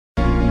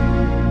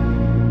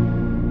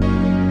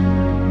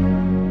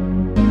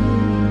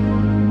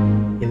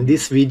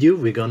this video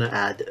we're gonna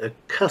add a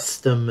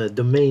custom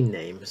domain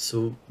name.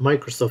 So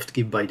Microsoft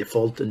give by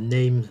default a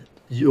name,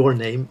 your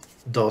name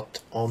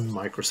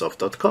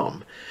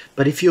 .onmicrosoft.com,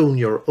 but if you own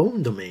your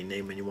own domain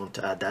name and you want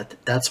to add that,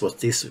 that's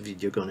what this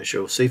video gonna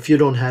show. So if you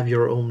don't have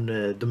your own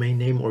domain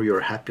name, or you're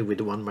happy with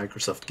the one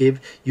Microsoft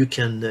give, you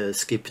can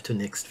skip to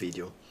next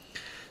video.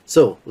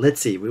 So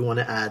let's see, we want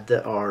to add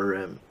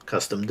our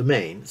custom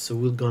domain. So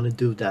we're going to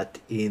do that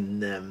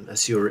in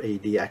Azure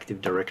AD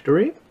Active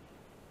Directory.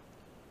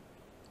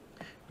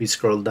 We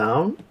scroll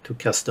down to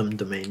custom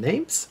domain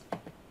names,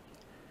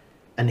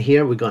 and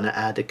here we're going to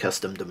add a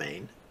custom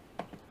domain.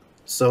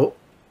 So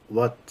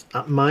what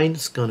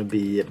mine's going to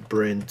be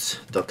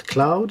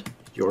brent.cloud,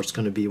 yours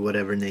going to be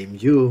whatever name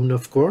you own,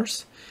 of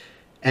course,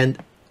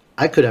 and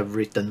I could have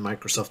written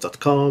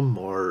microsoft.com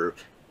or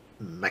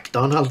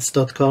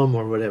mcdonalds.com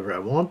or whatever I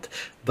want,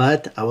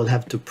 but I will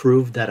have to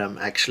prove that I'm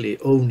actually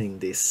owning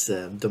this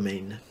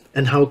domain.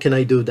 And how can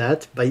I do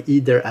that? By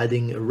either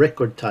adding a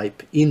record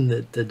type in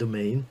the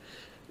domain,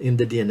 in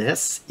the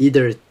DNS,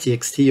 either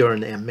TXT or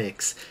an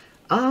MX.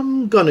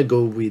 I'm gonna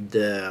go with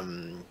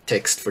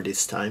text for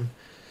this time,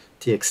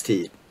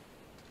 TXT.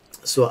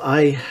 So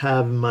I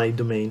have my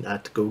domain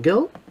at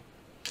Google,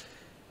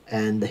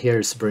 and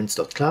here's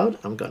brent.cloud.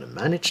 I'm going to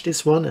manage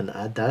this one and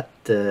add that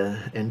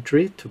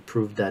entry to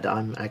prove that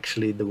I'm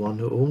actually the one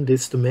who owned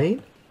this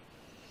domain.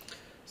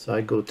 So I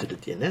go to the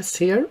DNS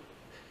here.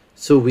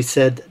 So we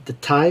said the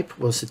type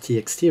was a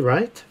TXT,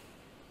 right?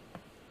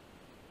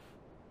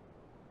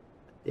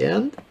 The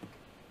end.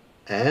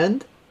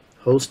 And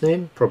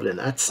hostname, probably an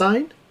 @.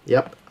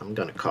 Yep, I'm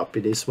going to copy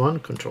this one,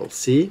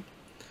 Control-C.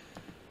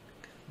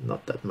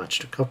 Not that much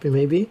to copy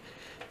maybe.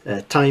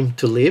 Time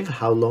to live,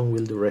 how long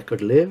will the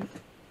record live?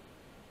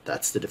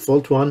 That's the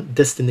default one.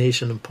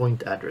 Destination and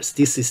point address.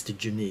 This is the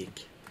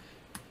unique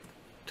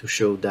to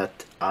show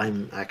that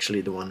I'm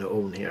actually the one who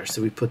own here.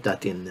 So we put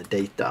that in the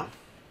data.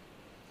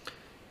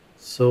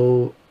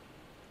 So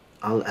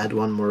I'll add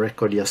one more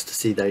record just to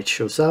see that it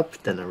shows up.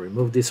 Then I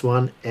remove this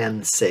one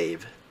and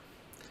save.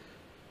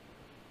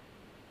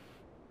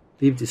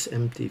 Leave this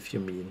empty if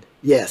you mean.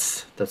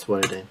 Yes, that's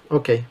what I did.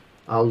 Okay,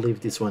 I'll leave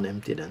this one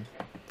empty then.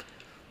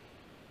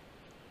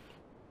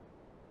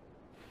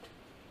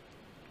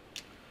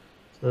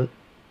 So,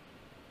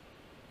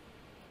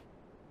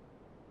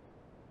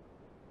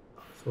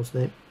 first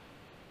name.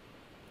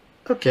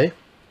 Okay,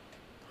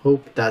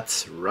 hope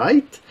that's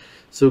right.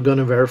 So we're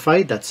gonna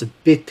verify. That's a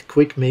bit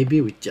quick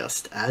maybe, we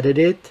just added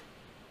it.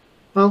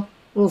 Well,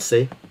 we'll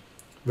see.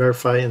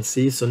 Verify and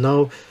see. So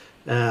now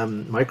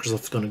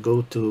Microsoft's gonna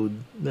go to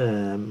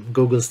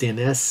Google's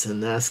DNS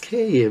and ask,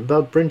 hey,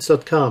 about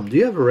Prince.com, do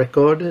you have a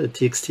record, a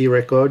TXT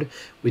record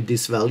with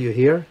this value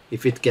here?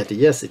 If it get a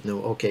yes, it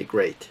no. Okay,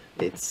 great.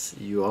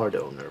 You are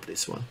the owner of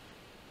this one.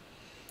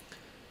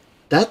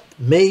 That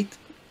made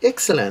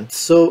excellent.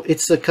 So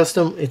it's a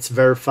custom, it's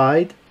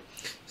verified.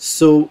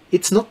 So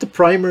it's not the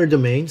primary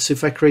domain. So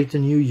if I create a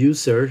new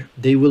user,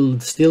 they will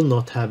still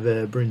not have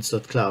a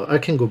brins.cloud. I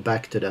can go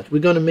back to that.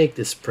 We're going to make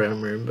this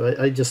primary, but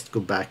I just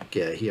go back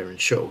here and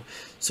show.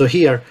 So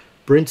here,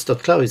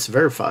 brins.cloud is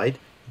verified,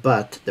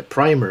 but the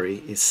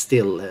primary is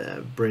still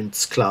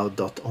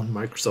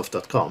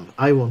brinscloud.onmicrosoft.com.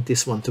 I want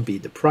this one to be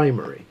the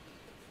primary.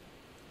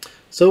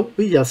 So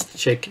we just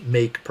check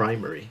make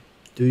primary.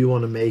 Do you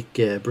want to make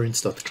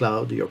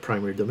brins.cloud your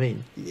primary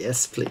domain?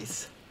 Yes,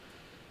 please.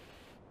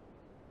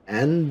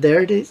 And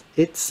there it is.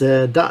 It's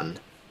done.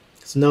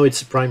 So now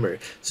it's a primary.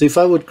 So if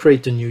I would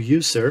create a new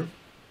user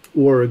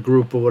or a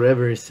group or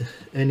whatever,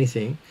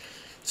 anything.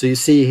 So you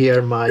see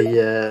here my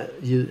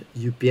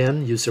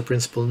UPN, user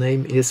principal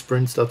name, is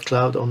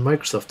brins.cloud on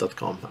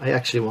microsoft.com. I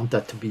actually want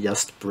that to be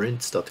just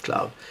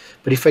brins.cloud.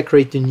 But if I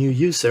create a new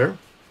user,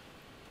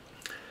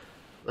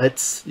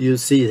 you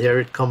see here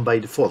it come by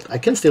default. I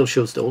can still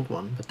choose the old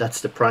one, but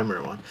that's the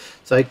primary one.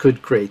 So I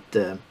could create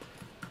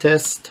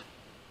test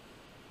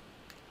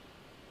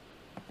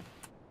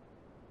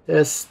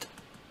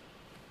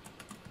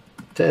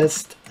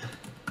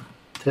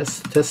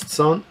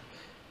on,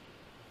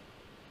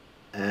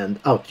 and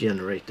out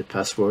generate the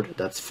password.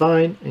 That's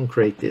fine, and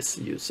create this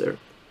user.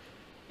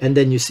 And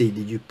then you see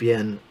the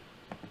UPN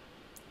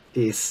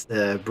is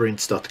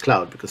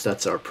brins.cloud because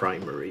that's our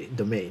primary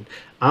domain.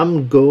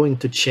 I'm going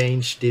to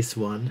change this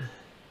one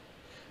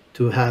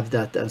to have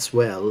that as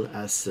well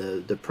as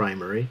the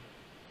primary.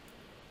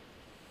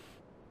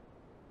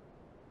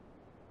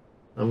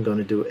 I'm going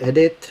to do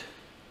edit,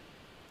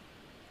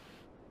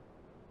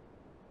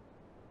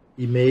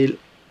 email.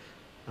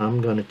 I'm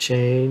going to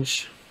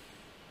change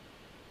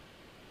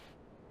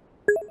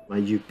my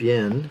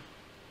UPN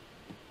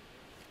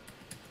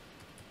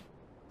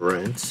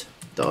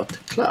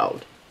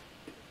brins.cloud.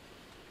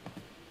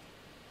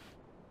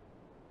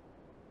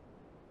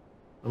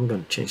 I'm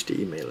going to change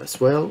the email as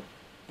well.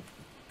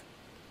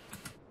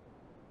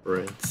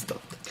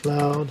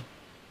 brins.cloud.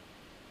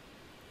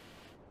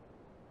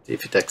 See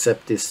if it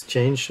accepts these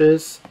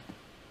changes.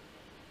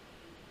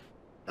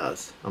 It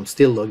does. I'm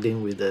still logged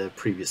in with the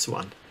previous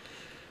one.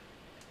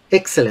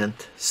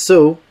 Excellent.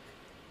 So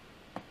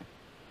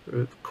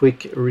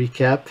quick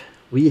recap.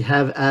 we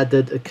have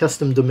added a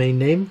custom domain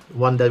name,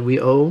 one that we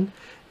own,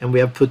 and we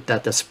have put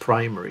that as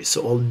primary,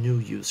 so all new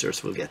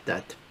users will get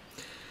that.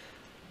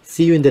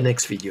 See you in the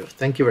next video.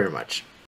 Thank you very much.